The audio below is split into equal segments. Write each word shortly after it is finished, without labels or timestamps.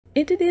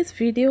In today's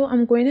video,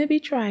 I'm going to be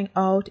trying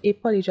out a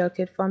polygel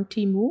kit from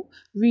Temu,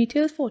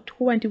 retails for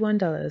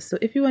 $21. So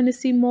if you want to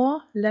see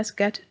more, let's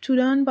get to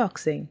the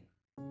unboxing.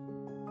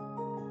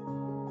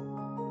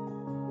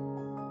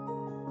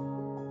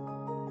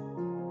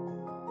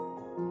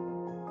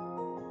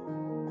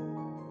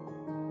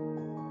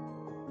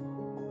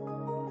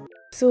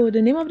 So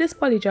the name of this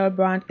polygel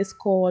brand is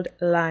called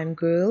Lime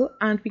Girl,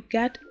 and we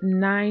get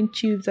 9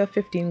 tubes of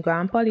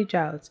 15-gram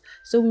polygels.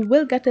 So we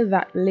will get to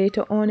that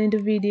later on in the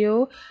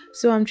video.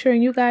 So I'm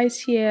showing you guys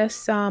here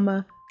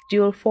some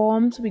dual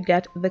forms. We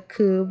get the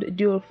curved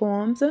dual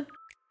forms.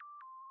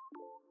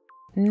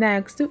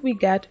 Next we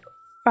get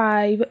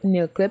 5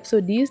 nail clips. So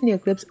these nail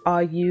clips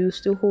are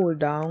used to hold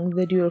down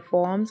the dual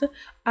forms.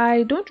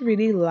 I don't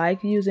really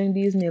like using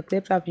these nail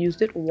clips. I've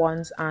used it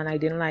once and I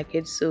didn't like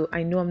it, so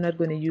I know I'm not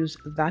going to use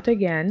that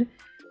again.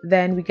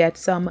 Then we get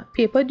some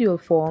paper dual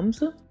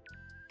forms,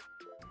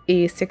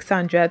 a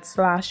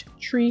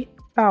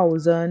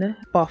 600/3000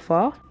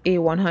 buffer, a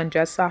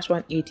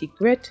 100/180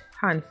 grit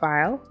hand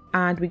file,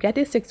 and we get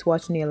a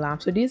 6-watt nail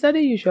lamp. So these are the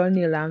usual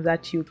nail lamps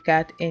that you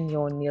get in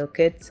your nail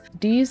kits.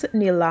 These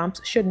nail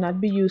lamps should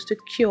not be used to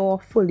cure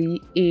fully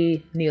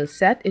a nail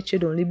set. It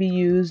should only be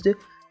used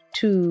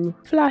to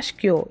flash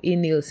cure a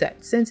nail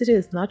set, since it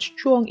is not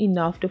strong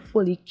enough to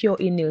fully cure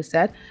a nail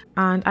set.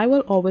 And I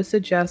will always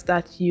suggest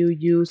that you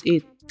use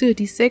a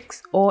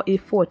 36 or a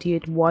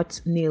 48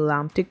 watts nail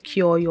lamp to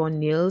cure your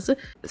nails.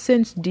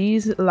 Since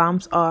these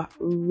lamps are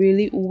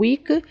really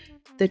weak,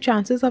 the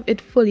chances of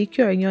it fully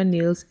curing your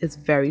nails is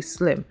very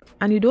slim,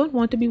 and you don't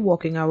want to be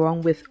walking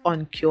around with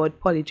uncured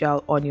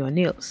polygel on your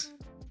nails.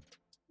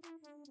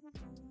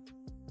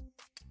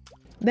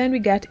 Then we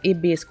get a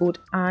base coat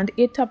and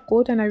a top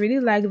coat, and I really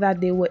like that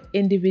they were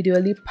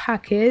individually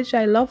packaged.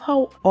 I love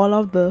how all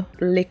of the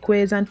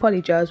liquids and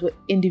polygels were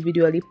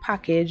individually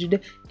packaged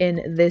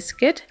in this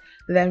kit.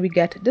 Then we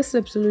get the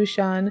slip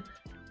solution,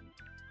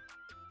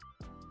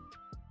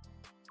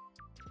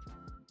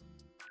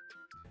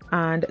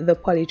 and the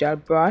polygel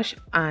brush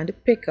and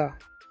picker.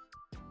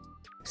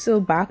 So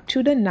back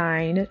to the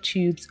 9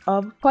 tubes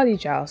of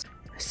polygels.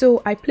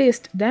 So I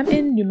placed them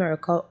in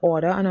numerical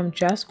order, and I'm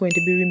just going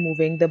to be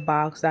removing the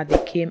bags that they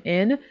came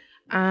in.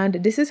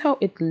 And this is how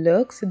it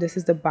looks. This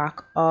is the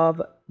back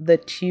of the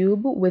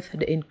tube with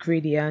the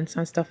ingredients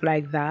and stuff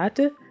like that.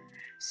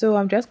 So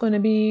I'm just going to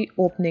be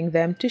opening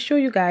them to show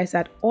you guys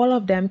that all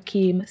of them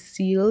came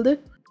sealed.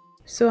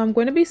 So I'm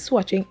going to be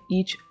swatching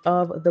each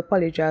of the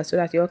polygels so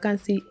that you all can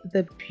see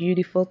the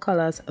beautiful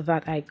colors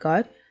that I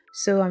got.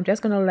 So I'm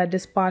just going to let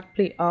this part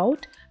play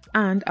out,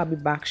 and I'll be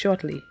back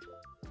shortly.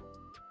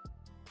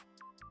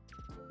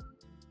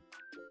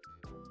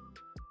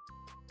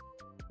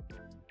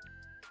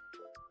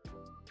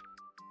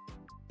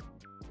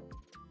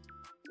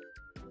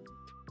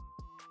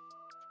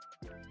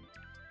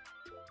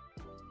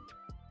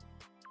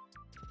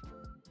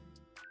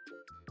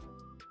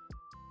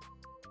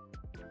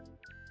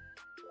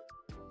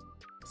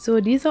 So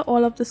these are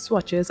all of the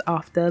swatches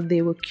after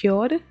they were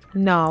cured.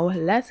 Now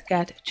let's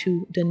get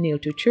to the nail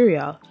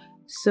tutorial.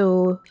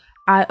 So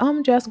I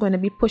am just going to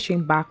be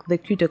pushing back the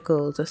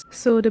cuticles.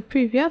 So the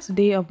previous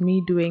day of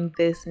me doing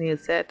this nail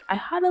set, I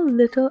had a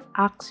little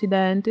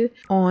accident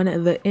on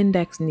the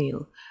index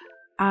nail.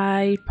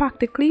 I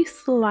practically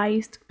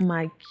sliced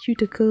my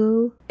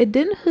cuticle. It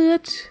didn't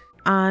hurt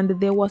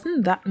and there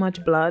wasn't that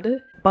much blood,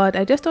 but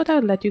I just thought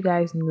I'd let you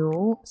guys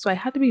know. So I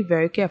had to be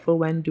very careful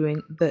when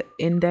doing the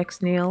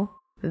index nail.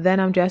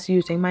 Then I'm just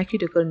using my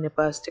cuticle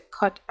nippers to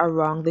cut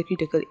around the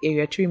cuticle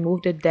area to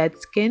remove the dead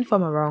skin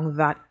from around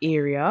that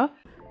area.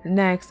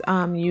 Next,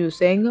 I'm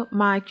using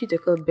my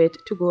cuticle bit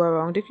to go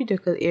around the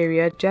cuticle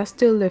area just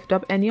to lift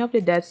up any of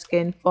the dead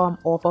skin from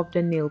off of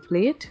the nail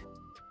plate.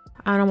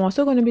 And I'm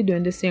also going to be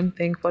doing the same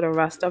thing for the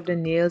rest of the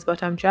nails,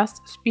 but I'm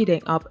just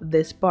speeding up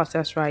this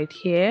process right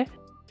here.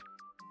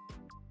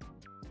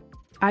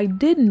 I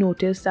did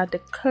notice that the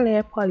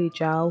clear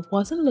polygel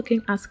wasn't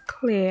looking as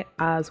clear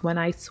as when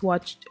I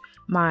swatched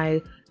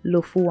my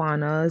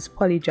Lofuana's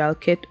polygel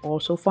kit,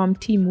 also from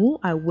Temu.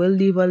 I will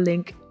leave a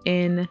link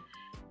in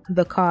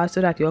the card so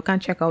that you can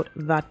check out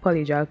that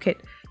polygel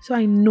kit. So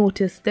I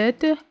noticed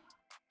it,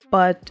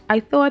 but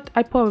I thought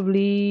I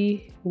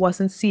probably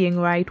wasn't seeing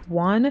right,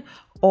 one,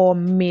 or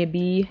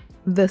maybe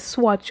the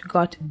swatch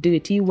got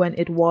dirty when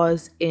it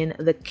was in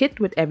the kit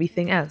with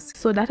everything else.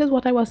 So that is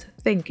what I was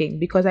thinking,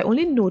 because I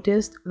only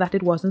noticed that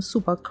it wasn't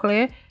super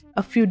clear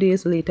a few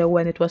days later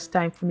when it was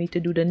time for me to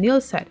do the nail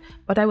set.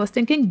 But I was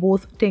thinking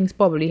both things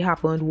probably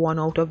happened, one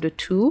out of the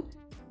two.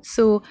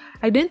 So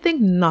I didn't think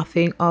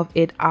nothing of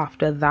it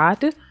after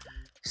that.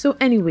 So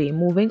anyway,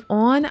 moving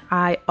on,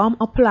 I am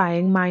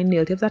applying my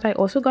nail tips that I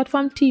also got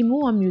from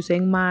Temu. I'm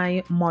using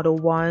my Model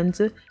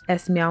 1's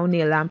S-Meow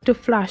nail lamp to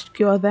flash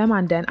cure them,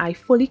 and then I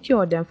fully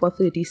cured them for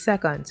 30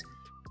 seconds.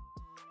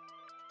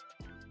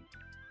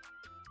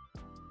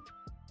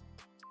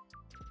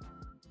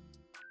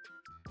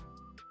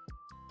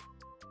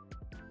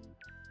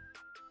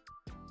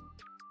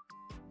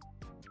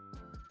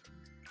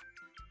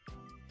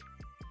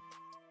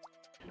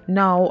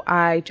 Now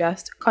I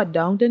just cut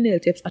down the nail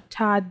tips a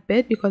tad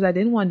bit because I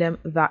didn't want them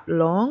that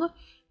long.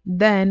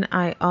 Then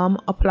I am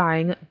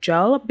applying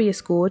gel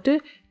base coat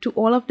to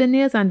all of the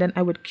nails, and then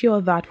I would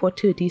cure that for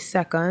 30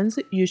 seconds.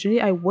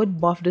 Usually I would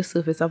buff the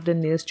surface of the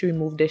nails to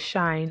remove the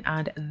shine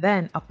and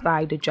then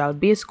apply the gel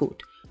base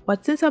coat.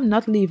 But since I'm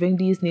not leaving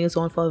these nails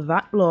on for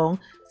that long,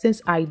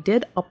 since I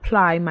did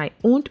apply my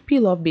own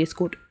peel off base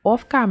coat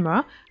off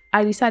camera,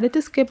 I decided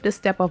to skip the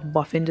step of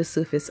buffing the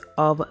surface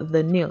of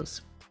the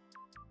nails.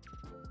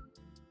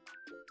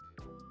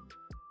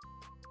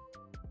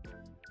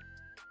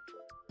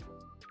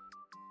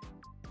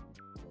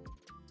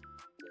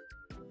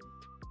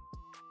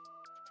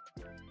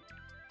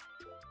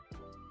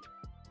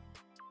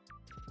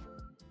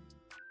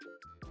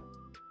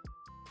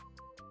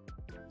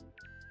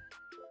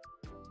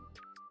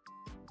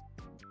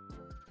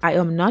 I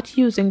am not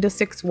using the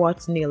 6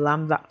 watts nail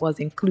lamp that was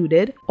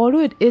included. Although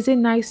it is a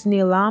nice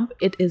nail lamp,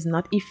 it is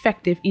not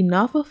effective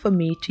enough for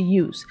me to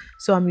use.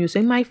 So I'm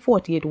using my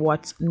 48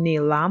 watts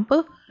nail lamp,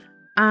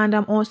 and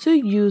I'm also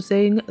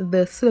using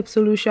the slip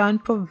solution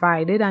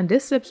provided, and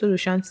this slip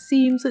solution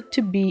seems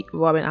to be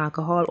rubbing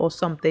alcohol or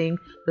something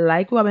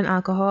like rubbing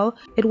alcohol.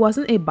 It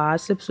wasn't a bad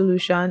slip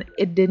solution.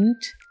 It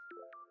didn't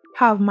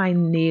have my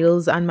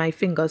nails and my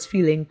fingers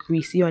feeling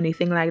greasy or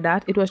anything like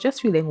that. It was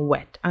just feeling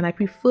wet, and I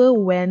prefer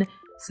when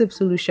slip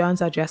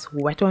solutions are just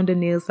wet on the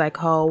nails like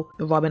how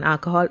rubbing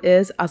alcohol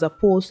is, as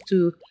opposed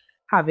to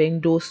having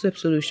those slip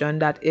solution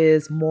that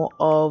is more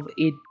of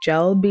a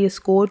gel base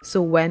coat. So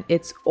when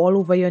it's all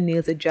over your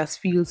nails, it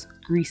just feels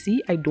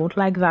greasy. I don't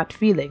like that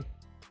feeling.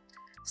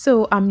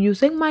 So I'm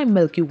using my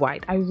Milky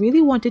White. I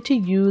really wanted to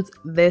use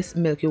this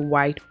Milky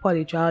White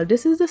polygel.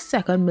 This is the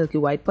second Milky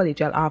White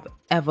polygel I've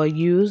ever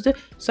used,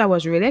 so I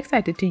was really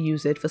excited to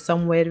use it for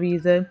some weird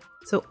reason.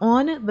 So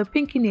on the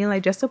pinky nail, I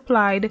just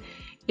applied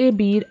a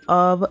bead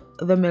of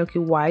the Milky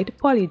White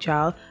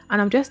polygel,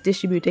 and I'm just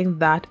distributing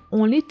that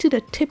only to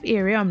the tip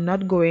area. I'm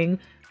not going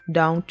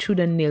down to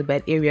the nail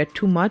bed area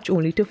too much,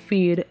 only to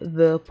feed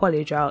the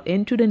polygel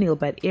into the nail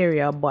bed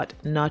area, but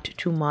not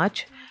too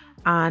much.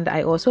 And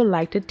I also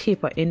like to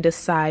taper in the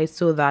sides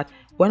so that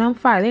when I'm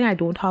filing, I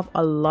don't have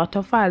a lot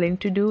of filing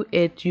to do.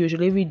 It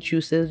usually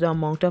reduces the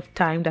amount of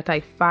time that I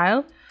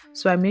file.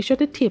 So I make sure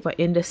to taper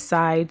in the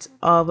sides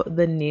of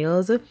the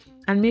nails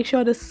and make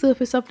sure the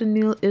surface of the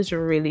nail is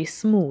really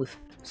smooth.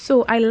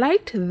 So I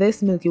liked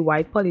this Milky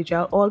White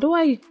polygel. Although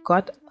I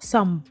got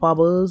some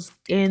bubbles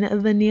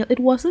in the nail, it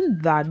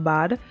wasn't that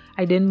bad.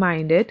 I didn't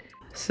mind it.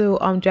 So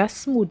I'm just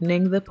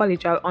smoothing the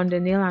polygel on the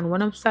nail, and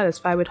when I'm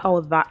satisfied with how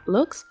that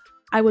looks,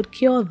 I would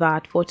cure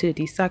that for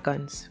 30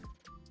 seconds.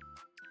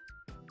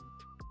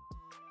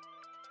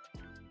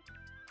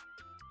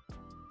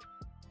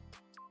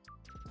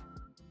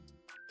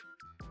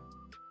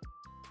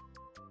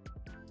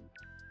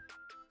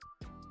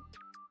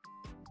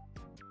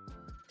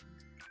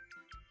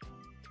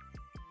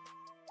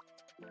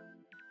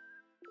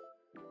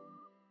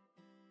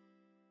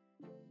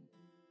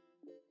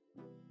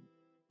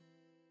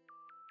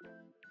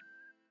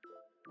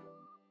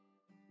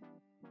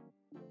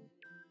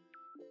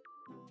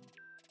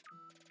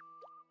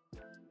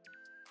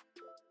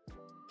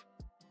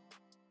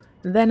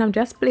 Then I'm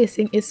just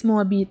placing a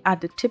small bead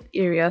at the tip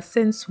area,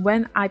 since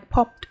when I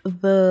popped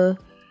the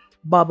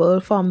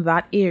bubble from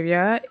that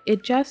area,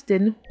 it just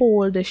didn't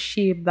hold the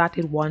shape that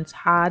it once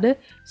had.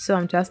 So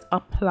I'm just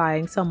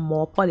applying some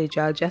more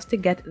polygel just to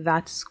get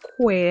that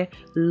square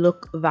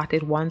look that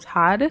it once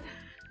had.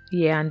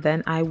 Yeah, and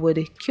then I would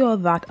cure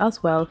that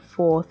as well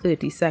for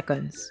 30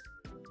 seconds.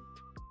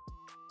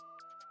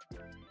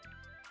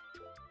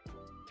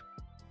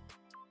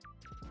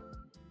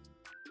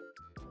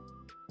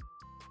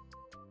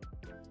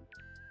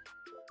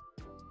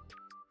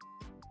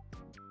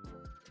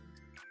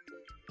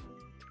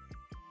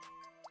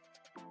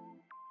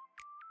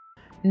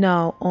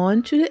 Now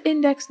on to the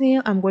index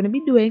nail. I'm going to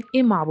be doing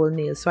a marble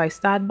nail. So I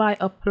start by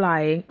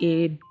applying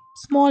a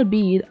small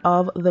bead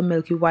of the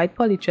Milky White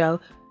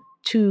polygel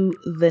to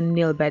the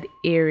nail bed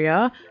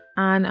area,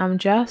 and I'm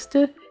just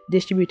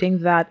distributing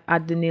that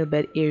at the nail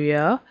bed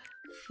area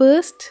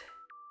first,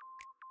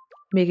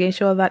 making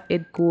sure that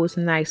it goes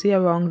nicely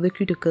around the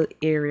cuticle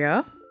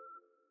area.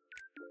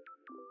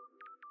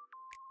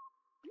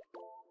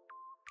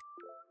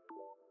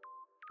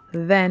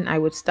 Then I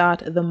would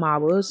start the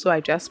marble. So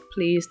I just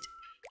placed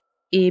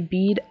a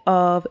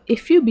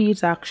few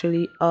beads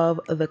actually of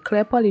the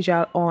clear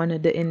polygel on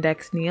the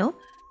index nail,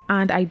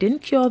 and I didn't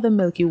cure the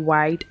Milky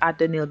White at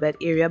the nail bed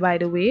area, by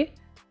the way.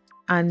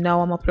 And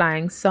now I'm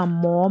applying some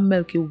more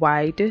Milky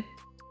White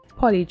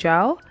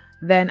polygel.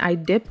 Then I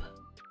dip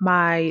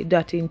my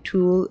dotting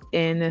tool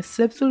in a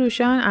slip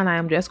solution, and I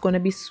am just going to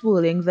be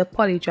swirling the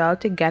polygel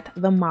to get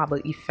the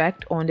marble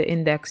effect on the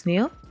index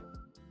nail.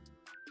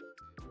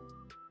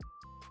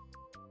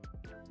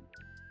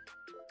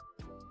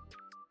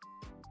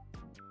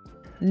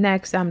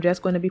 Next, I'm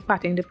just going to be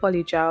patting the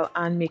polygel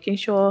and making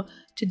sure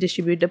to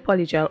distribute the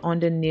polygel on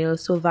the nail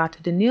so that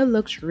the nail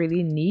looks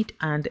really neat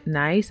and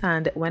nice.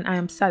 And when I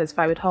am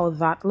satisfied with how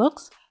that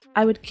looks,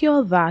 I would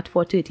cure that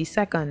for 30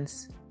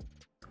 seconds.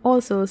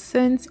 Also,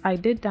 since I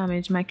did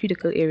damage my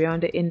cuticle area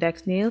on the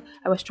index nail,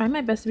 I was trying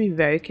my best to be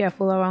very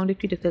careful around the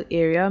cuticle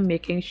area,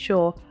 making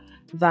sure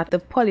that the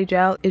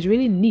polygel is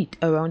really neat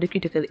around the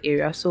cuticle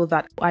area so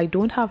that I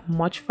don't have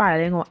much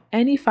filing or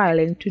any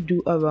filing to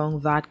do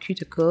around that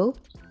cuticle.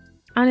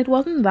 And it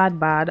wasn't that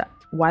bad.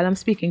 While I'm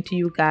speaking to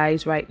you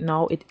guys right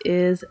now, it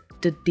is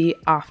the day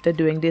after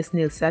doing this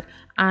nail set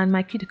and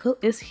my cuticle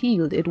is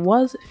healed. It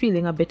was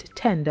feeling a bit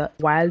tender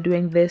while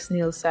doing this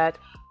nail set,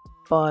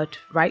 but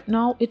right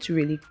now it's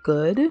really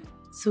good.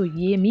 So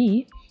yay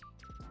me.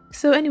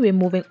 So anyway,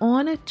 moving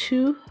on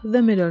to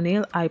the middle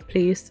nail, I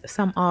placed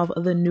some of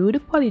the nude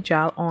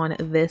polygel on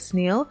this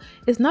nail.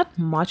 It's not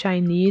much I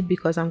need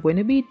because I'm going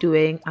to be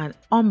doing an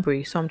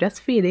ombre, so I'm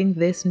just feeding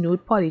this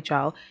nude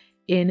polygel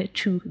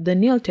into the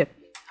nail tip.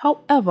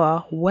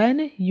 However,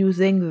 when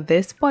using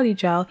this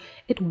polygel,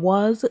 it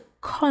was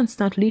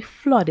constantly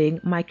flooding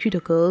my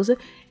cuticles.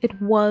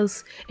 It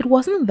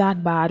wasn't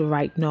that bad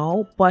right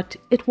now, but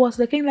it was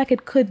looking like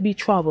it could be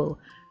trouble.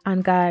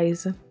 And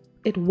guys,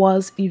 it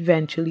was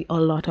eventually a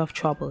lot of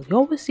trouble.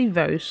 You will see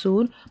very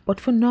soon, but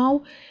for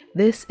now,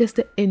 this is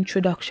the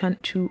introduction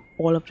to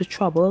all of the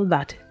trouble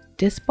that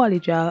this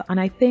polygel, and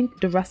I think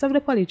the rest of the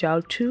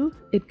polygel too,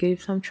 it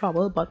gave some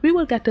trouble, but we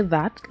will get to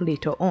that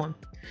later on.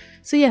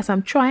 So yes,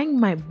 I'm trying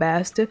my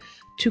best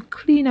to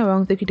clean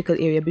around the cuticle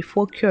area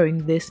before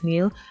curing this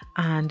nail,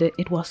 and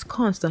it was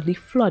constantly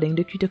flooding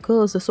the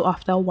cuticles. So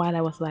after a while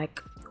I was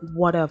like,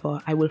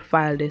 whatever, I will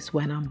file this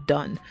when I'm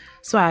done.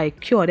 So I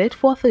cured it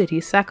for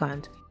 30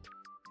 seconds.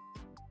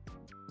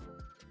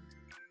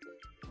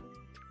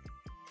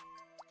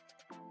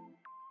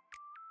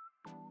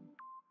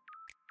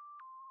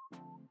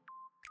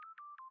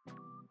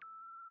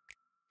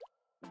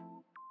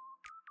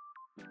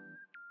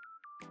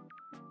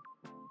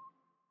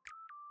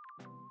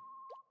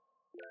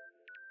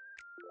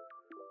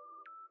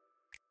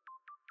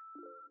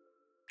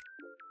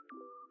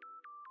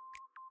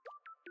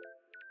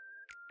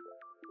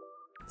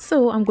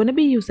 So I'm going to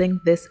be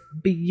using this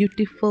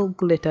beautiful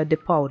glitter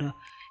dip powder.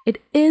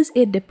 It is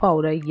a dip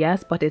powder,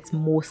 yes, but it's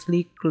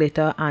mostly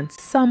glitter and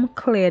some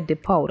clear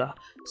dip powder.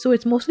 So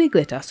it's mostly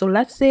glitter. So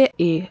let's say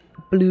a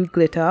blue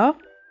glitter.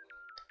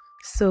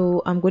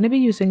 So I'm going to be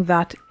using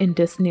that in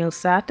this nail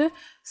set.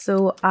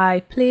 So I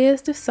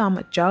placed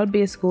some gel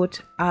base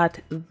coat at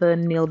the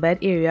nail bed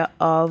area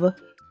of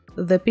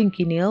the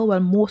pinky nail,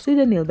 well, mostly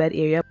the nail bed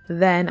area.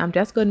 Then I'm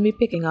just going to be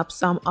picking up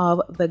some of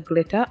the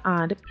glitter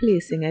and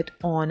placing it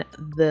on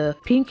the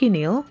pinky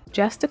nail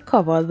just to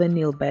cover the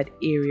nail bed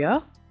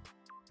area.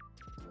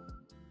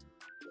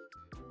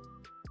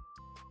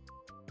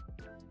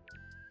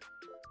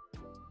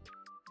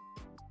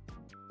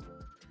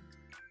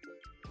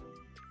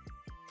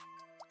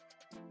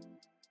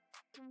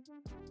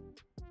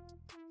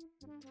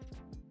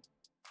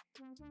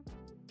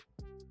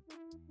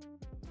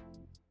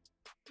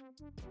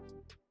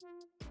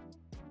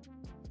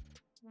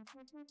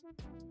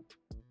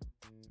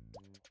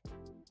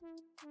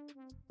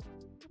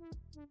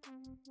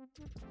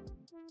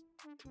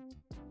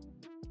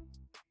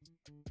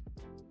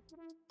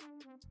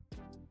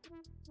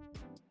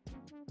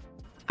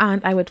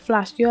 And I would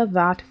flash cure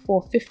that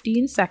for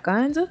 15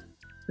 seconds.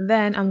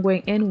 Then I'm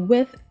going in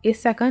with a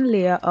second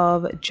layer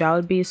of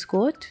gel base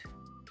coat.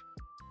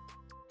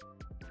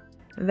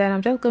 Then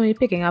I'm just going to be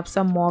picking up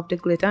some more of the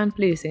glitter and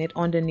placing it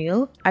on the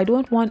nail. I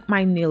don't want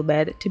my nail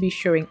bed to be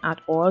showing at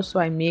all, so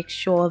I make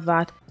sure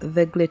that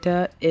the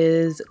glitter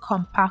is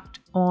compact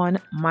on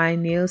my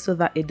nail so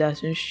that it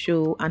doesn't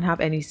show and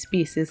have any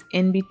spaces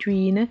in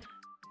between.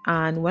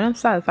 And when I'm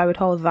satisfied with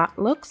how that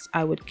looks,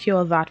 I would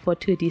cure that for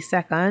 30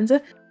 seconds.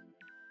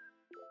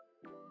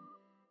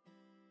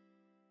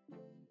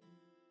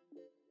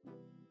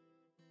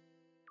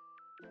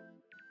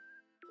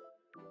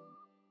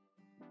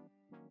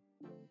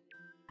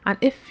 And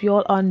if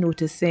y'all are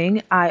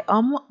noticing, I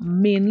am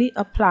mainly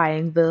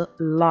applying the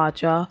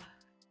larger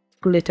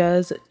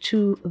glitters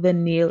to the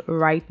nail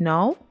right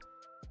now.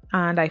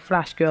 And I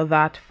flash cure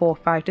that for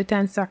 5 to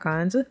 10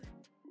 seconds.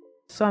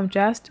 So I'm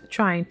just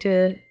trying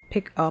to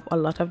pick up a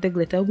lot of the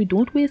glitter. We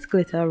don't waste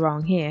glitter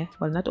around here.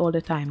 Well, not all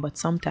the time, but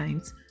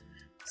sometimes.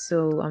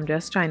 So I'm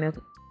just trying to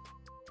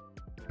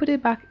put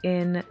it back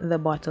in the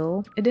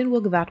bottle. It didn't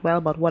work that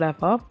well, but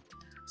whatever.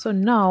 So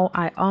now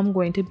I am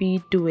going to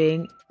be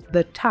doing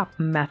the tap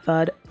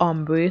method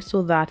ombre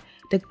so that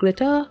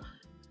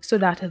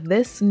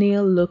this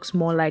nail looks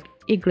more like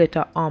a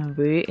glitter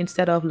ombre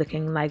instead of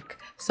looking like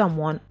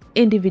someone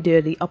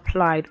individually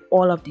applied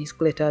all of these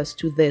glitters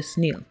to this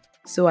nail.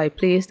 So I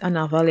placed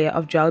another layer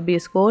of gel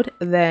base coat,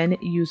 then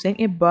using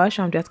a brush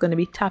I'm just going to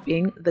be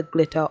tapping the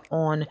glitter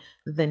on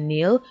the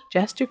nail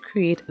just to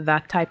create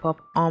that type of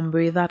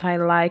ombre that I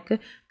like.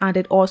 And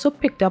it also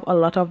picked up a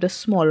lot of the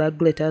smaller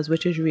glitters,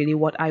 which is really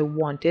what I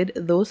wanted.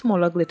 Those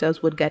smaller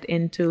glitters would get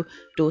into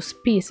those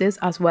spaces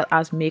as well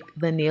as make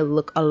the nail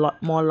look a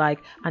lot more like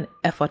an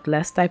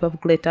effortless type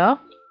of glitter.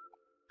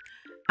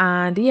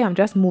 And yeah, I'm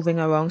just moving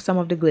around some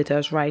of the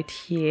glitters right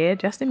here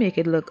just to make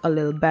it look a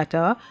little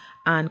better.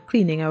 and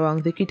cleaning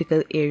around the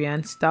cuticle area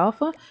and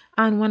stuff.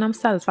 And when I'm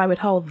satisfied with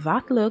how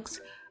that looks,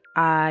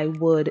 I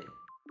would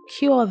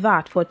cure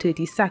that for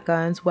 30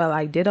 seconds. Well,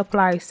 I did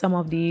apply some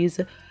of these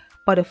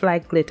butterfly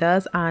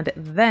glitters and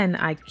then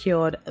I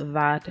cured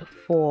that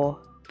for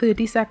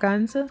 30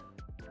 seconds.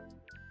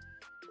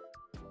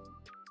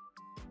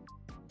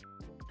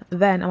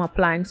 Then I'm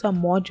applying some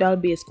more gel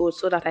base coat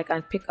so that I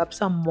can pick up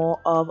some more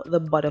of the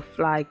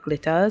butterfly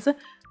glitters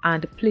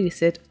and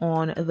place it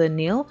on the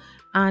nail,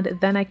 and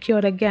then I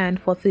cured again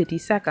for 30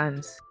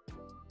 seconds.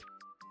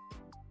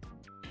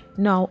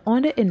 Now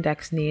on the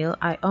index nail,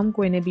 I am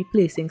going to be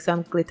placing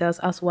some glitters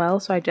as well,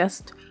 so I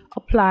just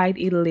applied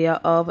a layer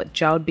of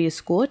gel base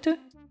coat.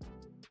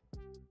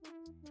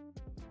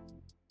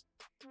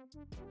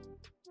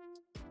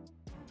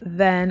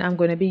 Then I'm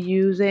going to be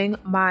using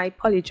my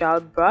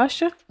polygel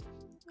brush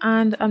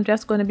and I'm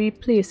just going to be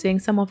placing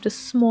some of the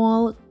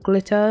small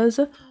glitters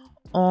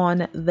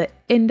on the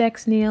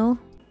index nail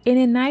in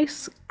a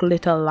nice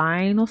glitter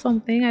line or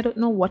something. I don't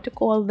know what to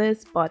call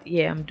this, but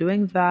yeah, I'm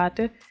doing that.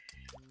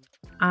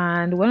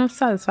 And when I'm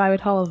satisfied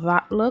with how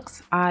that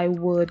looks, I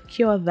would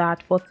cure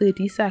that for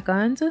 30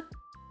 seconds.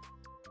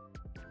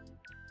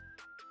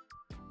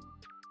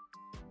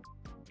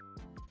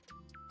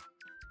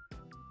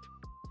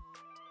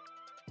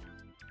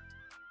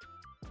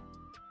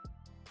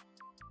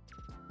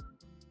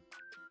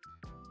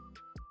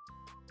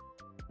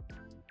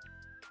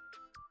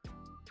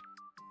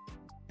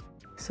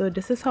 So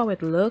this is how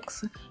it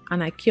looks,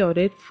 and I cured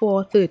it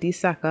for 30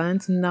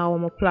 seconds. Now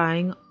I'm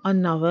applying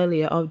another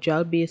layer of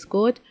gel base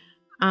coat,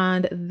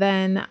 and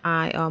then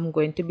I am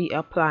going to be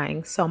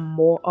applying some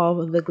more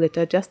of the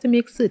glitter just to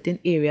make certain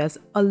areas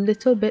a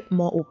little bit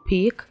more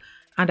opaque,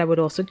 and I would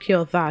also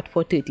cure that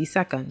for 30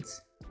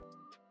 seconds.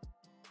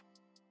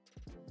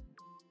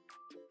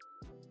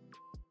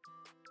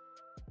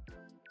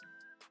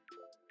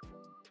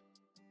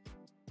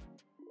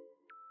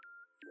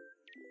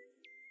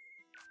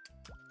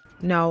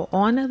 Now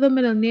on the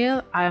middle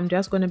nail, I am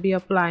just going to be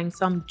applying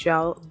some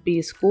gel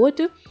base coat.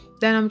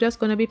 Then I'm just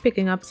going to be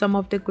picking up some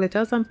of the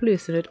glitters and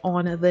placing it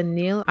on the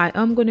nail. I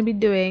am going to be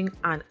doing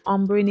an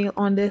ombre nail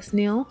on this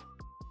nail.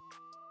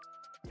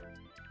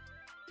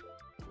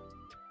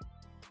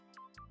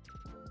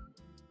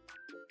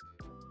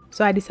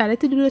 So I decided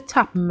to do the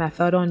tap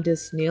method on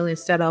this nail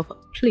instead of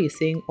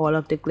placing all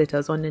of the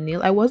glitters on the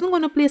nail. I wasn't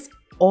going to place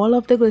all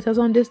of the glitters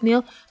on this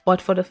nail, but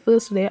for the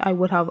first layer I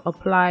would have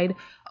applied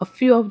a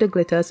few of the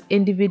glitters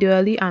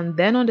individually and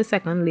then on the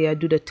second layer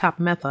do the tap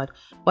method.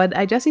 But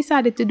I just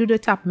decided to do the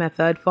tap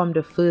method from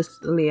the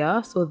first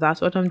layer, so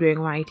that's what I'm doing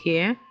right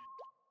here.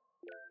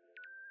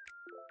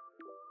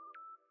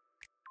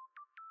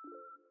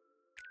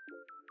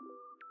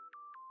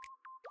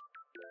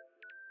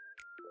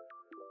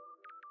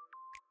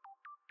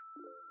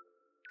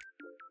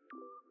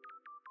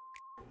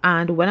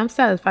 And when I'm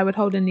satisfied with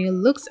how the nail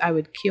looks, I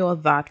would cure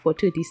that for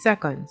 30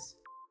 seconds.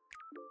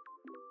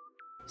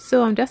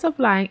 So I'm just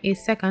applying a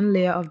second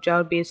layer of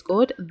gel base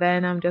coat.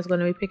 Then I'm just going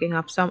to be picking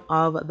up some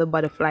of the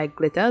butterfly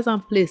glitters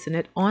and placing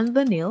it on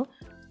the nail.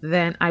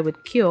 Then I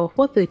would cure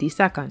for 30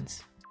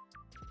 seconds.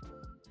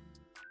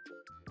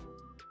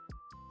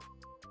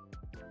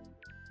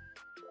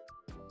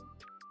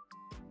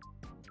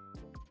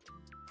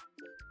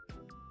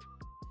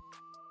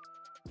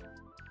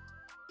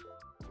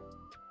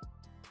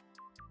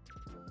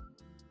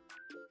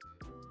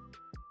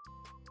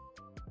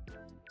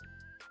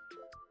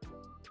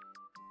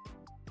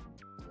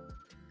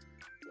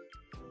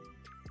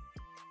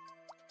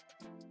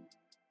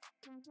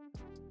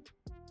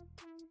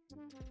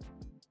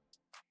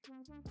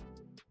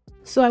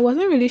 So I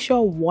wasn't really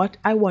sure what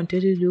I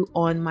wanted to do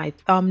on my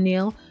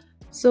thumbnail,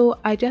 so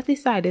I just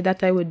decided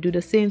that I would do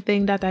the same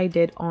thing that I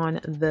did on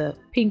the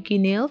pinky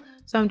nail.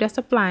 So I'm just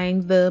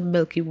applying the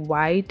milky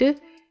white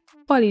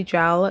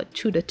polygel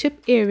to the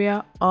tip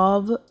area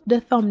of the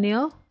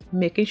thumbnail,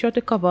 making sure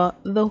to cover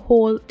the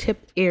whole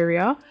tip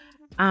area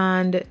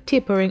and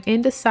tapering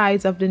in the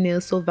sides of the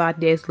nail so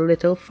that there's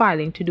little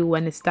filing to do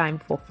when it's time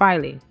for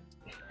filing.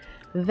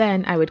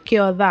 Then I would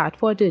cure that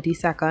for 30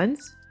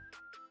 seconds.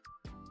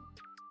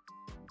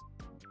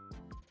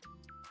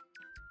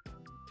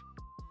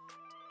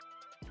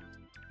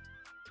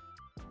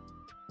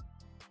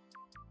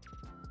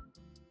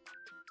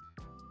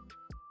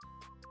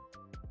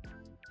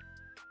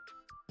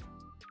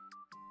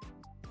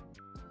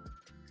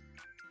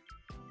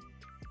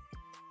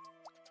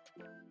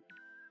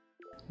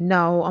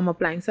 Now I'm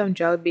applying some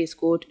gel base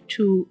coat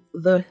to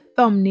the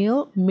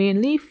thumbnail,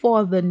 mainly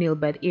for the nail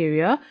bed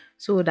area,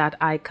 so that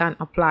I can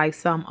apply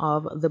some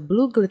of the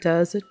blue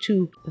glitters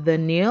to the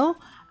nail,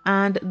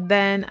 and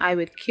then I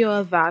would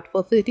cure that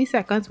for 30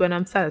 seconds when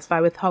I'm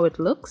satisfied with how it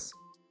looks.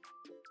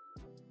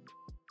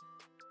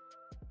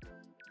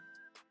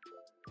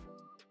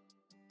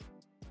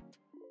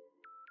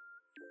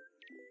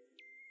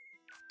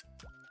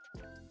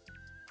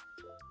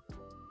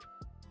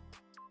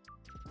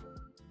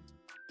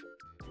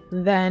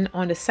 Then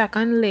on the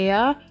second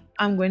layer,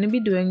 I'm going to be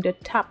doing the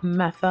tap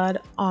method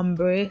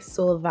ombre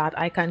so that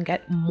I can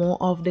get more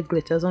of the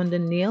glitters on the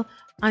nail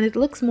and it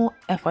looks more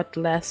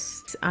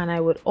effortless, and I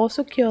would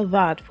also cure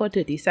that for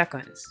 30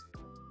 seconds.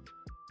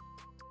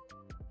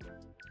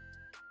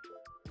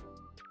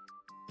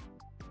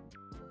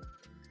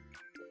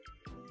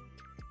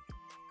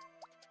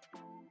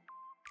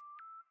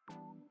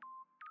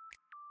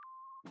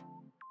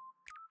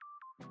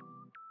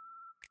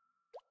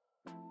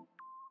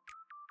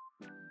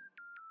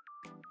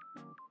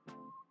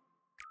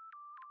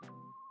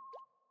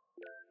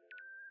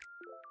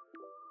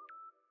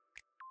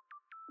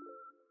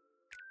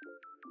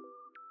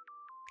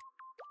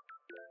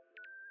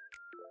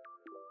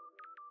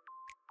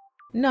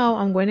 Now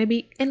I'm going to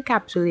be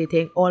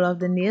encapsulating all of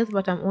the nails,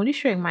 but I'm only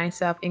showing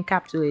myself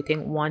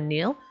encapsulating one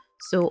nail.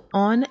 So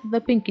on the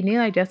pinky nail,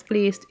 I just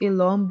placed a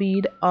long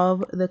bead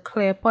of the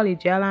clear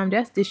polygel. I'm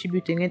just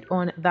distributing it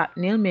on that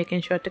nail,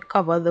 making sure to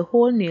cover the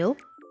whole nail.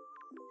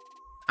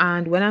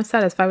 And when I'm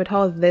satisfied with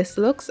how this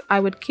looks,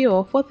 I would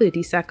cure for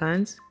 30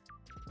 seconds.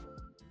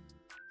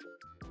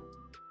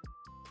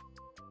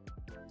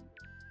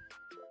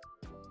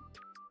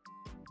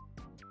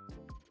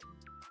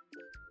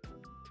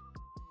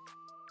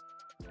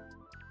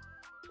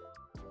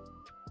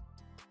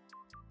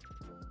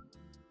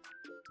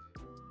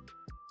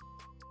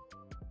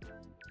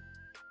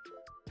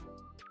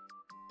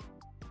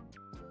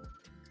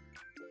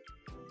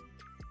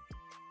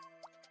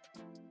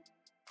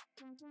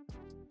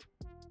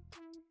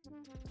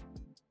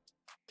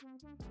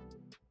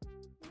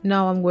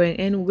 Now I'm going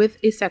in with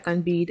a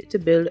second bead to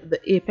build the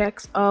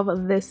apex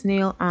of this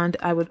nail, and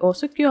I would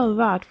also cure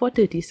that for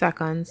 30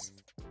 seconds.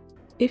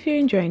 If you're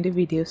enjoying the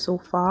video so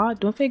far,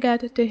 don't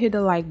forget to hit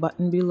the like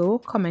button below,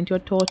 comment your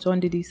thoughts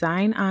on the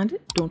design, and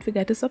don't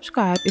forget to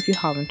subscribe if you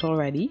haven't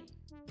already.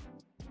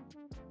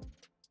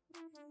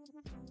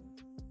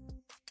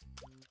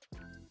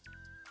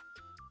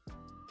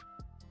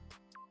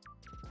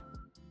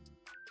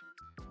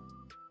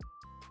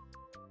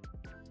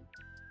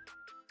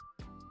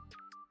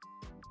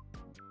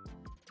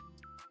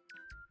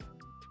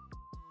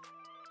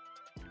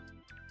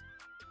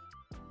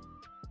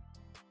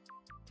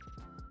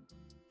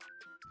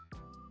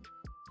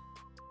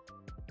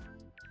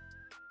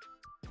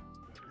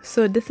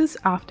 So this is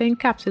after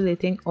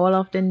encapsulating all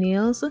of the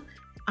nails,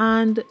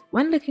 and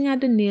when looking at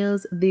the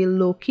nails, they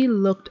low-key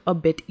looked a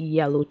bit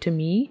yellow to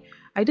me.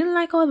 I didn't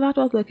like how that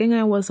was looking.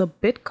 I was a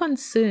bit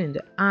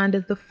concerned, and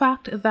the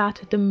fact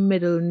that the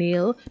middle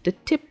nail, the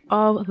tip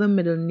of the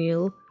middle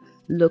nail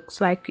looks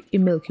like a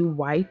milky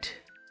white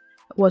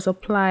was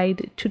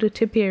applied to the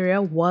tip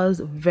area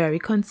was very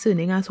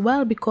concerning as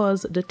well,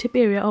 because the tip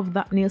area of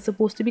that nail is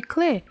supposed to be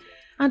clear,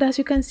 and as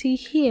you can see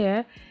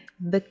here,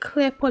 the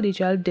clear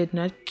polygel did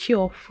not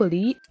cure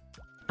fully,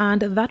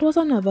 and that was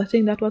another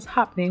thing that was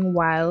happening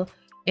while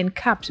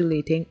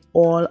encapsulating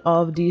all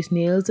of these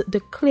nails. The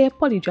clear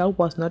polygel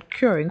was not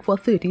curing for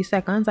 30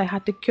 seconds. I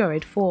had to cure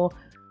it for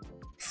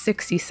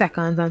 60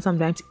 seconds and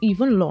sometimes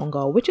even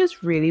longer, which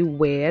is really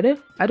weird.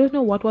 I don't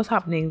know what was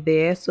happening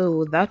there.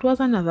 So that was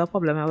another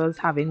problem I was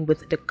having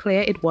with the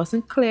clear. It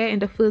wasn't clear in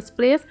the first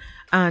place,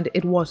 and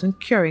it wasn't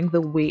curing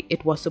the way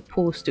it was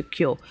supposed to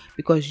cure,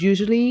 because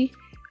usually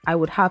I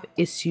would have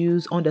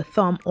issues on the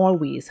thumb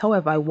always.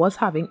 However, I was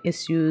having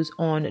issues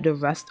on the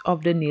rest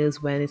of the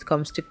nails when it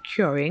comes to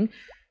curing.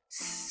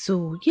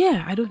 So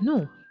yeah, I don't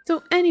know.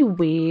 So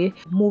anyway,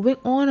 moving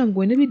on, I'm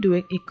going to be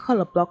doing a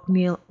Colorblock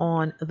nail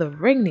on the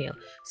ring nail.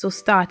 So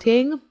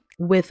starting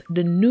with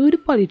the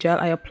nude polygel,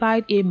 I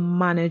applied a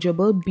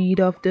manageable bead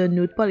of the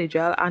nude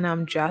polygel, and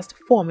I'm just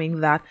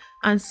forming that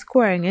and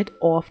squaring it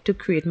off to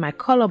create my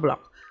Colorblock.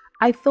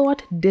 I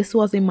thought this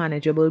was a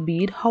manageable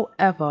bead,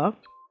 however,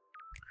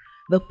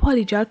 the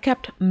polygel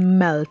kept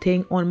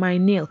melting on my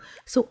nail,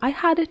 so I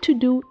had to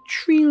do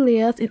 3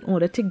 layers in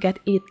order to get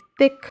a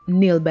thick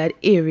nail bed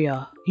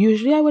area.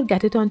 Usually I would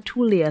get it on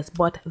 2 layers,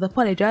 but the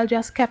polygel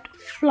just kept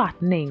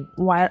flattening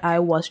while I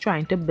was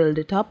trying to build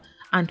it up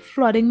and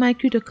flooding my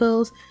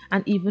cuticles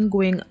and even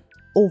going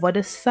over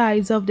the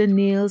sides of the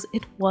nails.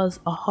 It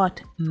was a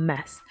hot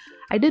mess.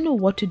 I didn't know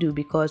what to do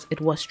because it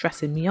was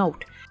stressing me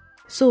out.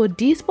 So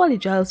these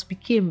polygels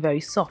became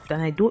very soft,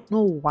 and I don't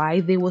know why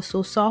they were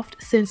so soft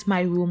since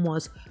my room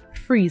was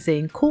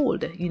freezing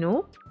cold, you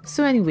know.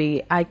 So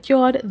anyway, I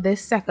cured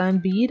this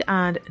second bead,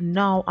 and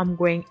now I'm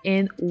going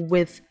in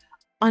with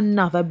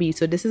another bead.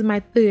 So this is my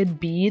third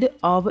bead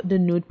of the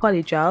nude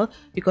polygel,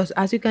 because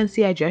as you can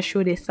see, I just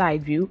showed a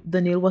side view, the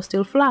nail was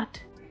still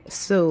flat.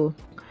 So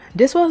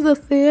this was the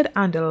third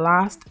and the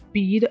last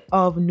bead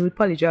of nude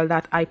polygel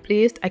that I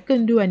placed. I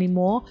couldn't do any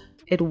more.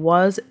 It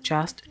was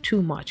just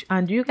too much.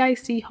 And do you guys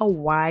see how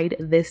wide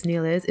this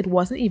nail is? It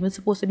wasn't even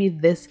supposed to be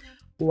this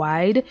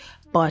wide,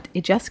 but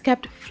it just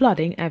kept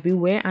flooding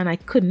everywhere and I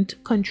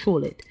couldn't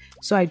control it.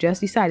 So I just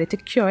decided to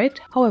cure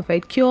it. However,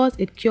 it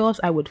cures,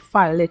 I would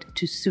file it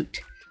to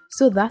suit.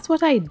 So that's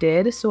what I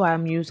did. So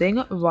I'm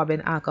using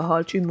rubbing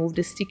alcohol to remove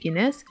the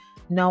stickiness.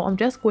 Now I'm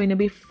just going to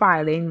be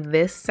filing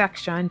this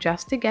section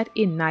just to get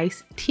a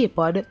nice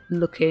tapered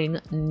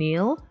looking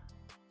nail.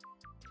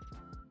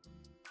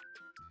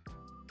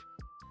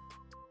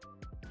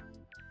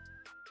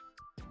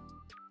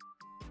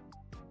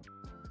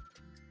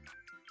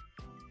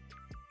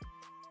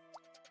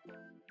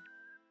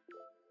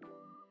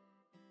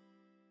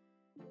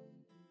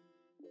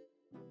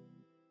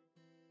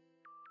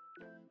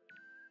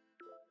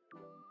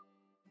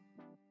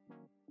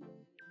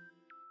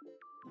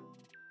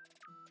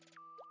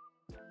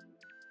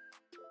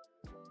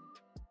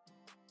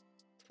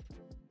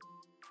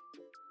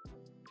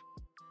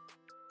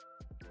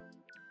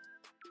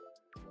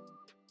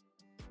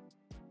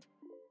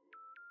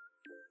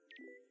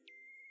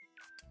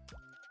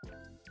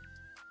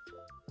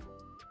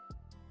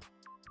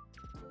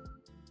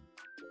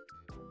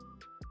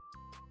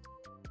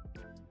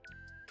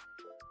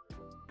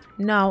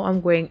 Now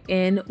I'm going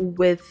in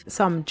with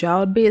some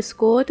gel base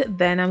coat.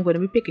 Then I'm going to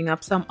be picking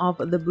up some of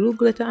the blue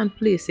glitter and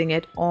placing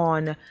it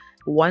on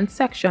one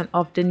section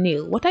of the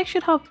nail. What I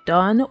should have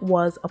done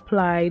was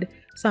applied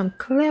some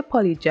clear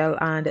polygel,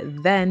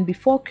 and then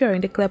before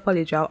curing the clear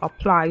polygel,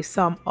 apply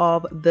some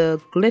of the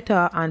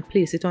glitter and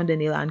place it on the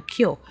nail and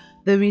cure.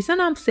 The reason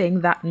I'm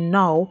saying that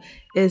now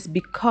is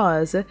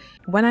because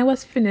when I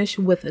was finished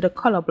with the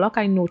color block,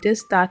 I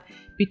noticed that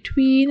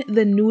between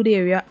the nude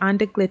area and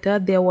the glitter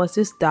there was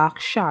this dark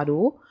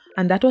shadow,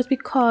 and that was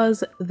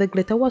because the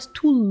glitter was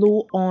too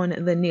low on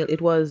the nail.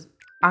 It was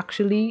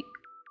actually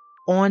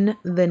on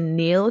the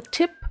nail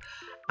tip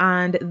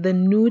and the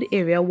nude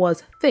area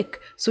was thick,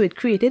 so it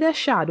created a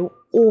shadow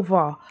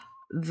over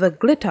the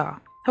glitter.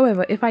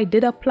 However, if I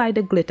did apply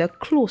the glitter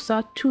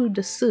closer to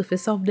the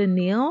surface of the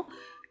nail,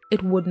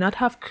 it would not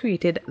have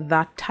created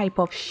that type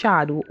of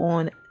shadow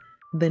on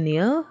the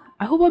nail.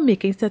 I hope I'm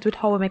making sense with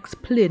how I'm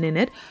explaining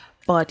it,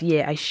 but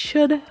yeah, I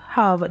should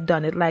have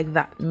done it like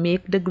that.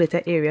 Make the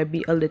glitter area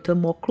be a little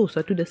more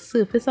closer to the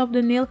surface of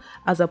the nail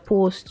as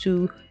opposed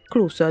to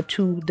closer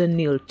to the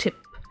nail tip.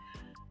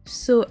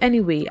 So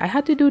anyway, I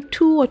had to do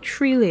 2 or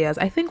 3 layers,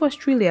 I think it was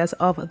 3 layers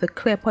of the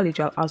clear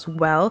polygel as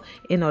well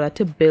in order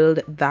to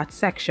build that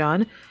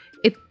section.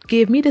 It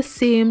gave me the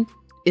same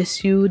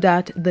issue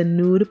that the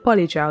nude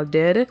polygel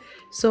did,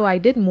 so I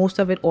did most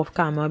of it off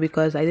camera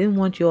because I didn't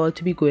want you all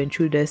to be going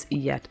through this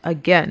yet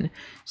again.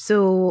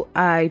 So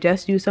I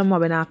just used some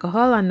rubbing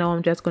alcohol, and now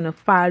I'm just going to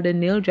file the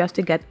nail just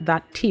to get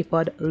that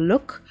tapered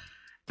look.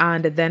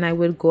 And then I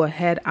will go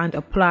ahead and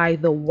apply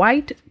the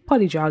white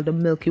polygel, the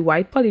milky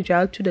white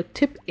polygel, to the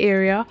tip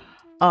area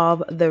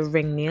of the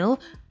ring nail.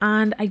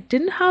 And I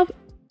didn't have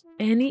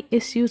any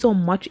issues or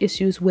much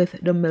issues with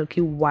the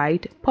milky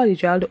white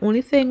polygel. The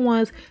only thing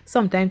was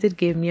sometimes it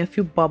gave me a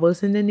few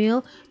bubbles in the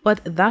nail,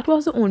 but that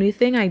was the only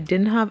thing. I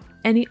didn't have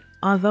any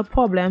other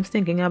problems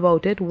thinking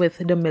about it with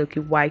the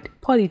milky white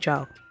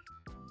polygel.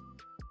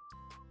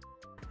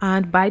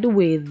 And by the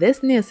way,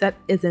 this nail set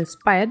is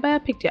inspired by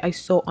a picture I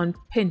saw on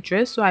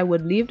Pinterest, so I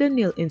would leave the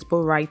nail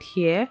inspo right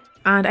here.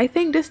 And I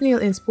think this nail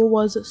inspo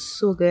was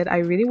so good. I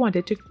really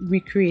wanted to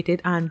recreate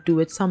it and do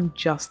it some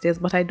justice,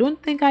 but I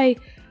don't think I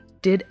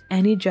did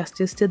any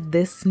justice to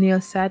this nail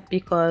set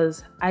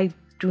because I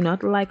do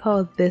not like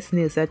how this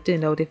nail set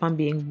turned out, if I'm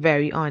being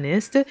very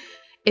honest.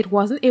 It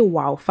wasn't a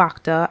wow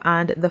factor,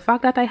 and the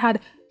fact that I had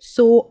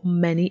so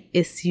many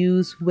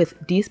issues with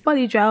these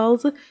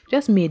polygels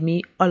just made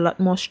me a lot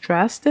more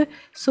stressed.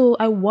 So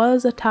I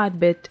was a tad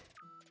bit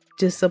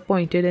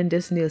disappointed in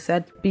this nail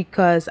set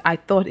because I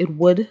thought it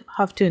would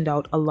have turned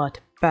out a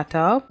lot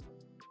better.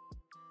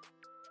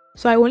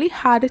 So I only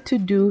had to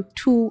do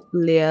 2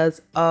 layers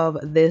of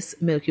this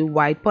milky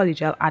white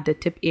polygel at the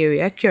tip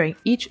area, curing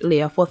each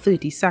layer for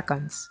 30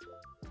 seconds.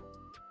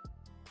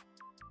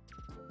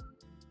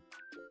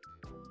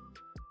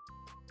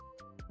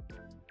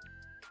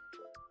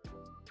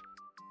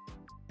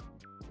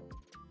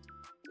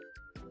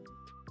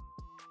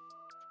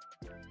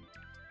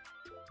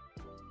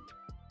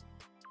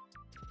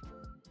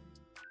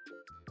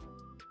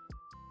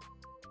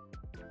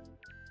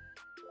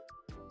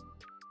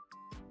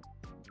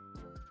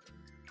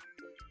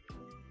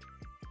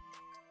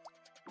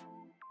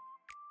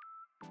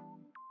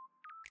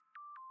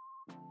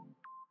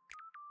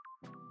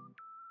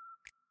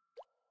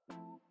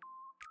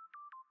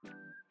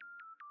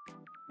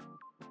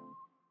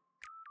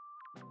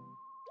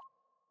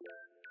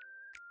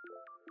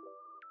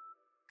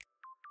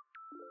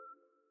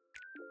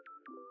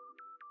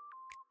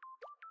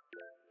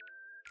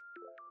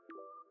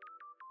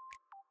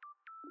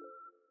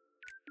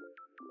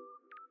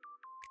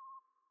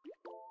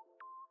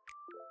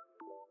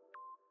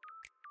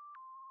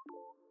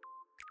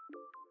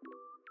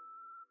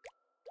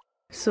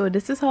 So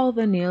this is how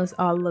the nails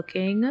are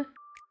looking.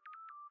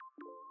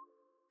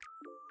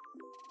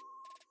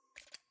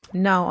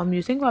 Now I'm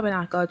using rubbing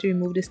alcohol to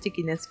remove the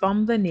stickiness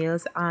from the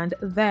nails, and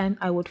then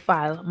I would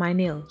file my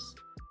nails.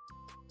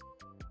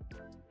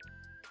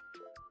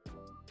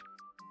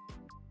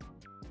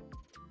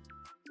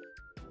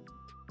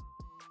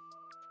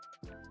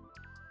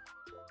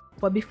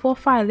 But before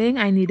filing,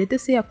 I needed to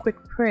say a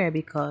quick prayer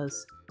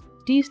because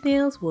these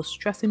nails were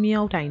stressing me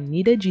out. I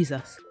needed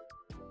Jesus.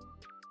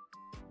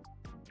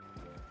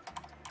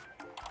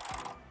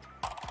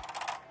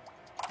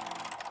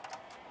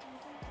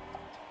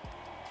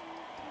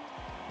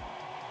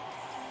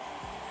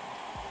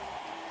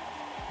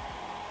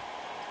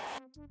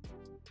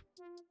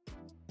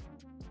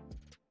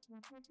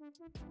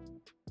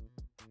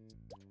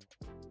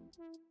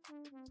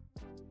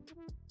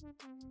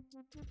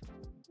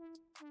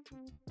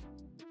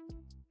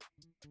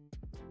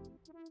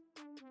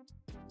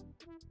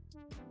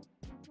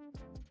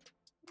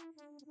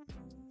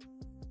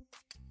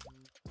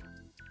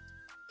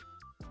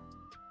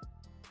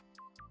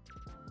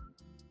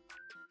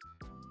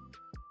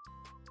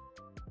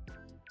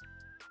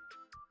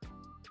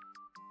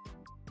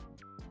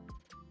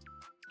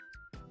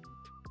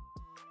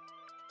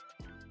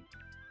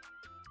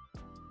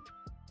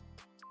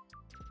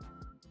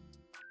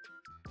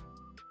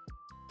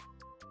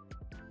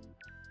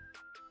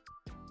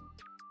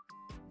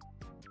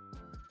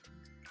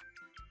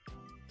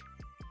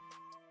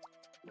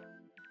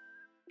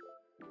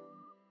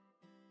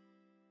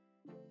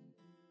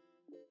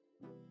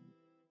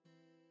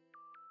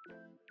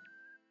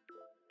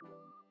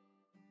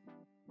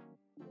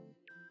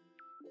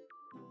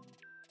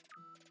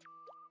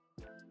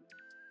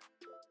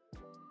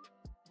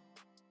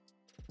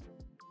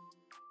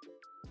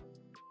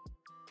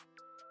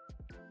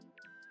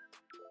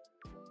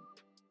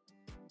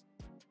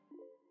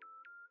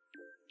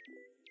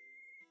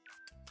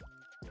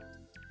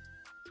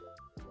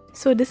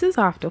 So this is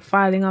after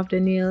filing of the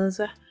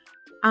nails,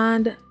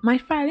 and my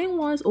filing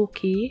was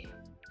okay.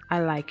 I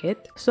like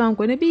it. So I'm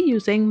going to be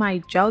using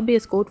my gel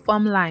base coat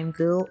from Lime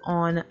Girl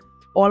on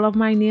all of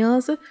my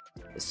nails.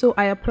 So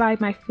I applied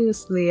my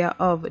first layer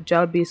of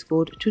gel base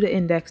coat to the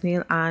index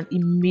nail, and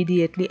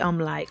immediately I'm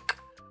like,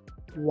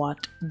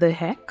 what the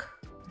heck?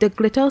 The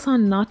glitters are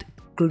not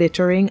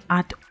glittering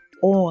at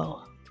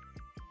all.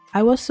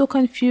 I was so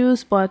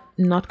confused, but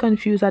not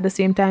confused at the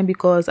same time,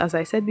 because as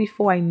I said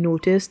before, I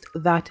noticed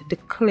that the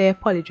clear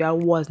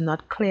polygel was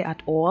not clear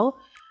at all.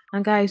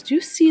 And guys, do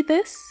you see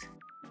this?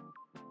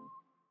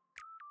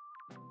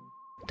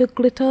 The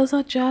glitters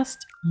are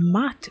just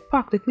matte,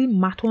 practically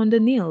matte on the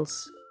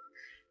nails.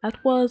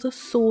 That was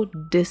so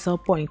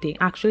disappointing.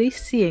 Actually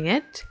seeing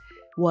it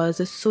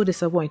was so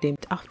disappointing.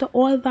 After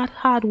all that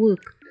hard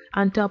work,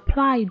 and to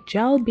apply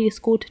gel base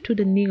coat to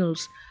the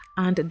nails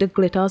and the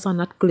glitters are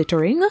not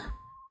glittering.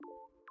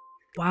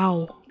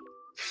 Wow,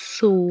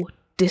 so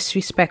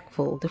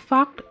disrespectful. The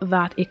fact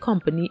that a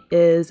company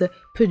is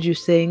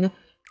producing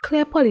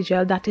clear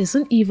polygel that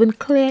isn't even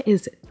clear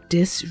is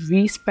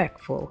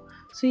disrespectful.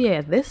 So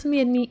yeah, this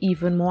made me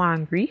even more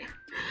angry.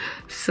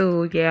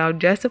 So yeah, I'm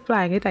just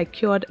applying it. I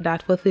cured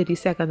that for 30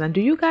 seconds. And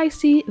do you guys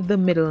see the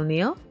middle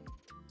nail?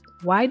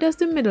 Why does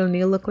the middle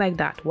nail look like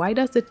that? Why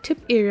does the tip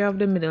area of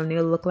the middle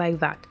nail look like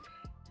that?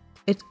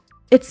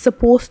 It's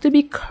supposed to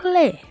be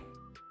clear.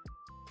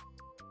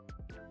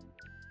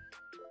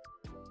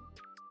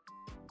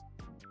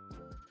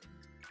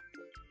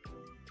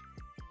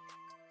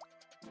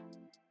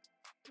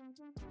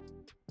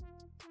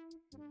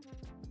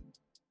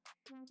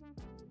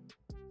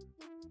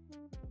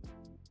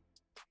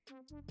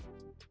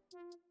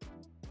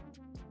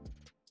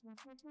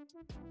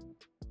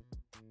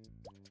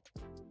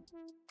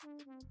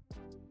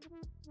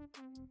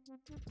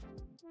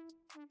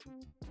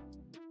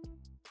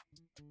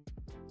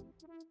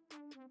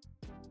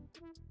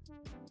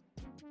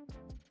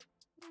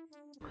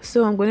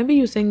 So I'm going to be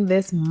using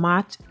this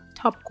matte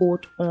top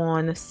coat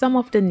on some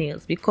of the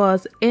nails,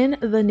 because in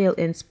the nail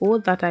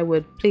inspo that I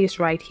would place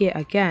right here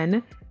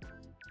again,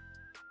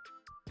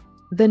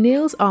 the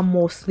nails are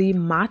mostly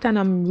matte, and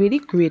I'm really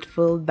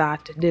grateful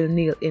that the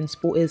nail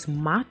inspo is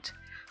matte.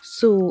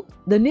 So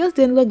the nails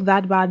didn't look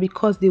that bad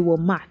because they were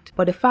matte,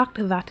 but the fact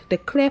that the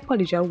clear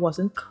polygel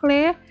wasn't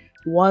clear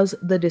was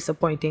the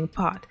disappointing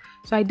part.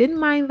 So I didn't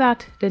mind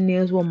that the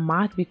nails were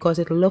matte because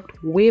it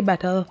looked way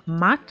better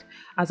matte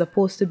as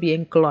opposed to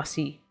being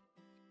glossy.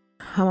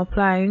 I'm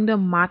applying the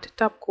matte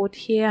top coat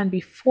here, and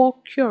before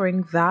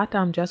curing that,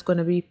 I'm just going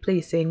to be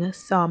placing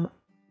some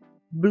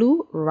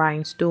blue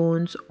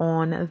rhinestones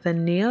on the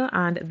nail,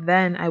 and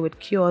then I would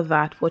cure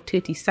that for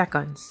 30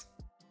 seconds.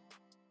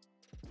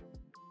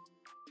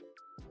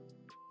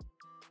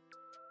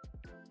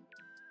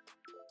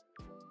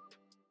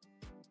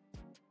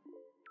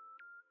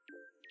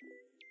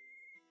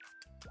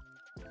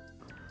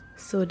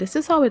 So this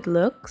is how it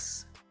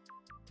looks.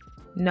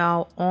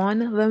 Now on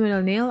the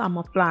middle nail, I'm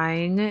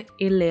applying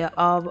a layer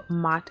of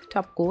matte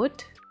top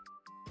coat,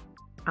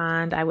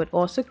 and I would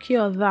also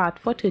cure that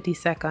for 30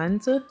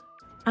 seconds.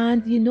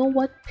 And you know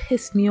what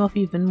pissed me off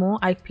even more?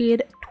 I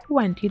paid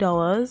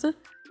 $20,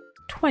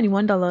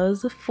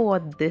 $21 for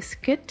this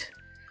kit,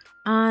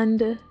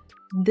 and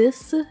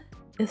this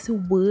is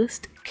the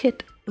worst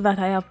kit that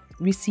I have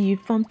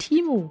received from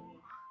Temu.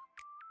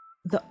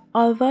 The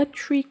other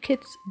 3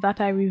 kits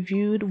that I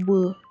reviewed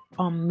were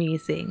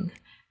amazing.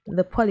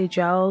 The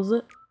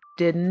polygels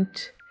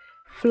didn't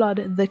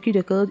flood the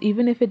cuticles.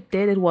 Even if it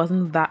did, it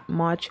wasn't that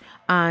much,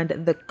 and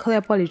the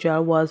clear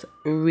polygel was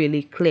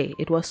really clear.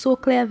 It was so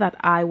clear that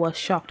I was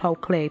shocked how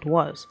clear it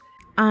was.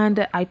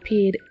 And I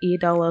paid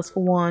 $8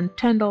 for one,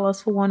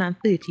 $10 for one, and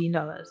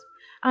 $13.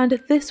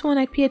 And this one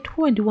I paid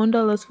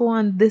 $21 for,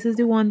 and this is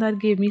the one that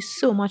gave me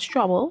so much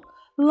trouble.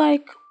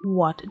 Like,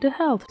 what the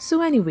hell?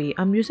 So anyway,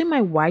 I'm using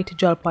my white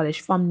gel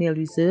polish from Nail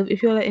Reserve.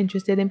 If you're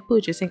interested in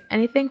purchasing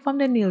anything from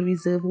the Nail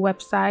Reserve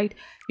website,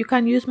 you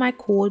can use my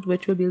code,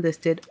 which will be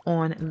listed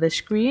on the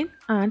screen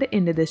and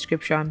in the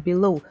description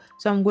below.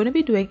 So I'm going to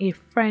be doing a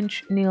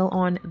French nail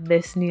on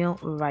this nail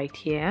right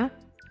here.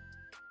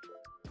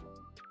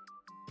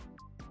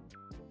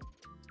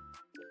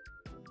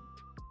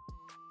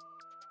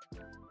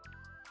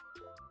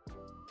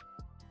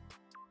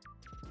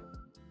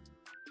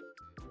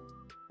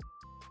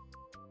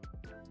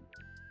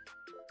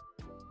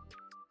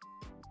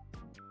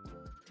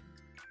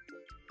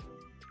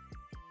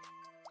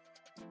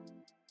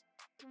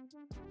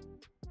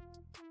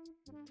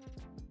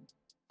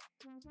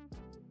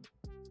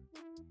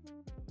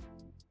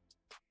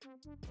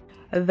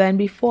 Then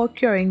before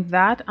curing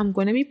that, I'm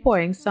going to be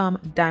pouring some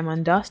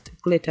diamond dust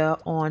glitter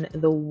on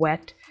the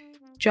wet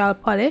gel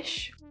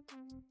polish.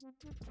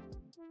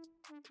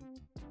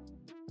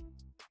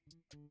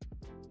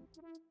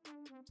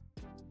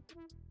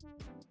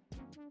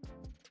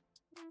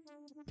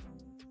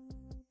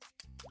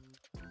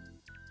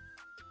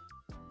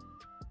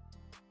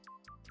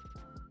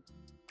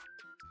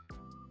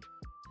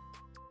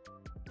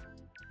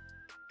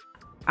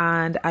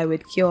 And I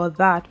would cure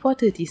that for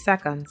 30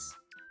 seconds.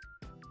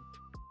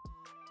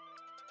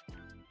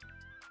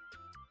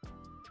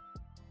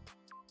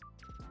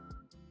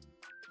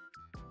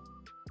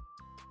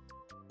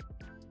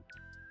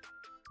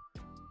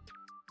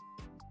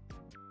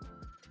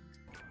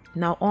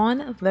 Now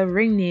on the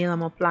ring nail,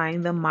 I'm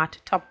applying the matte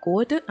top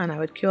coat, and I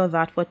would cure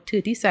that for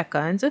 30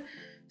 seconds.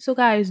 So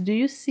guys, do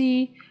you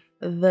see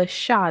the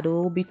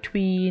shadow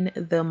between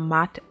the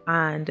matte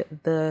and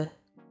the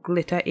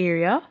glitter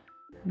area?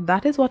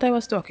 That is what I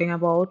was talking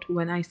about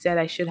when I said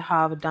I should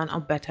have done a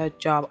better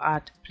job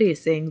at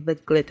placing the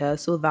glitter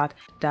so that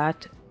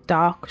that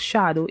dark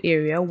shadow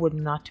area would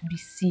not be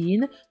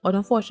seen. But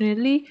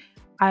unfortunately,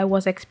 I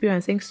was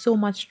experiencing so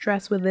much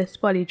stress with this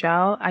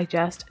polygel, I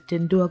just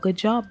didn't do a good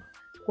job.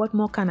 What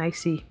more can I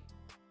say?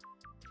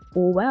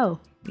 Oh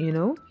well, you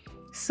know.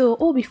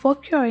 So, before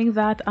curing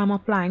that, I'm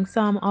applying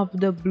some of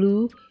the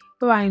blue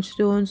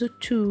rhinestones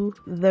to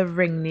the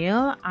ring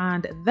nail,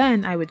 and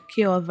then I would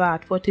cure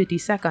that for 30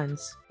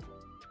 seconds.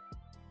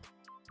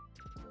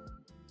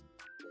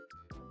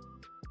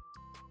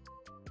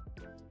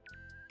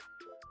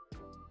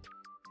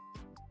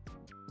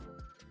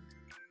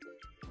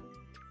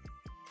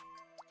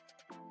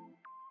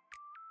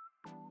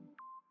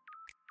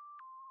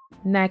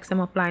 Next, I'm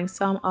applying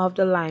some of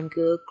the Lime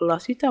Girl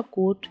glossy top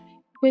coat,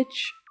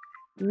 which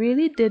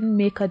really didn't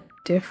make a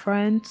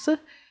difference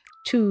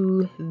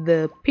to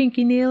the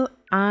pinky nail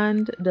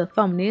and the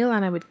thumbnail,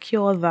 and I would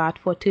cure that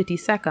for 30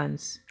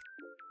 seconds.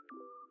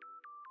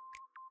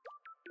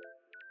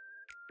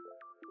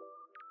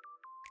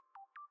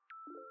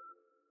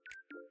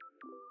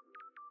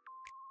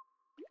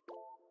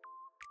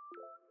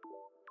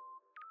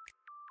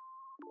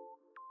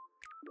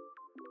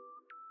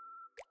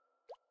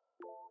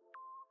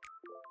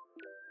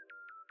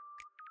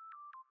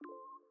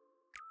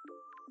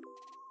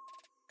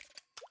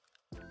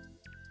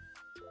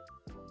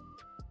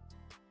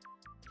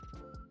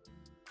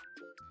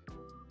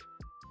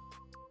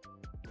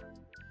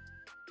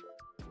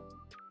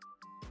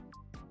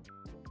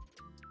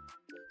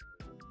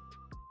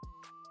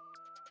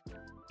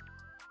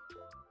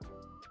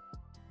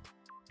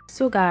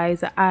 So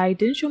guys, I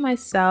didn't show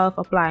myself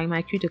applying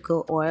my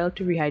cuticle oil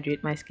to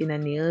rehydrate my skin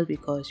and nails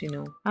because, you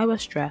know, I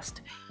was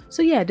stressed.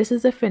 So yeah, this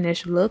is the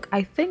finished look.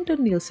 I think the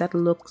nail set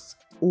looks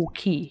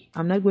okay.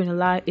 I'm not going to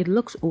lie, it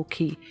looks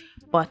okay.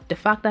 But the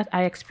fact that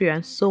I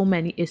experienced so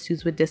many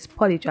issues with this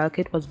polygel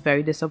kit was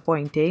very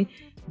disappointing.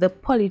 The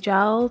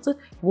polygels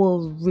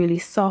were really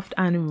soft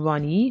and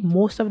runny.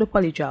 Most of the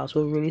polygels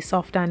were really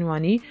soft and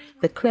runny.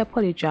 The clear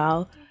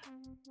polygel,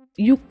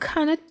 you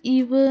cannot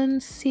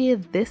even say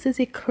this is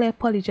a clear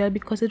polygel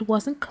because it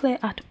wasn't clear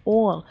at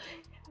all.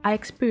 I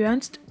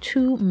experienced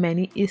too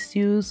many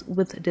issues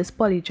with this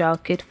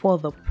polygel kit for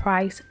the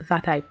price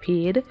that I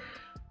paid,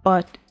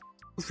 but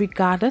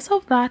regardless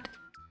of that,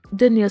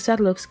 the nail set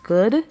looks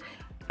good.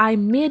 I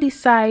may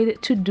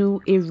decide to do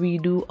a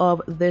redo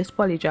of this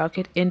polygel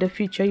kit in the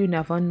future. You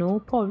never know,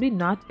 probably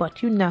not,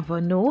 but you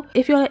never know.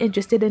 If you're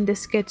interested in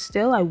this kit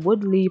still, I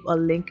would leave a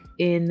link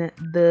in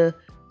the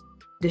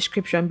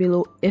description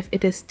below if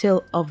it is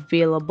still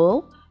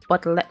available.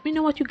 But let me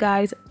know what you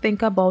guys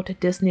think about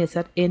this nail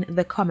set in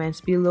the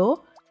comments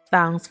below.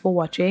 Thanks for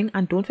watching,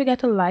 and don't forget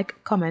to like,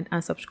 comment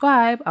and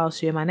subscribe. I'll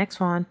see you in my next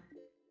one.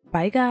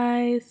 Bye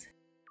guys.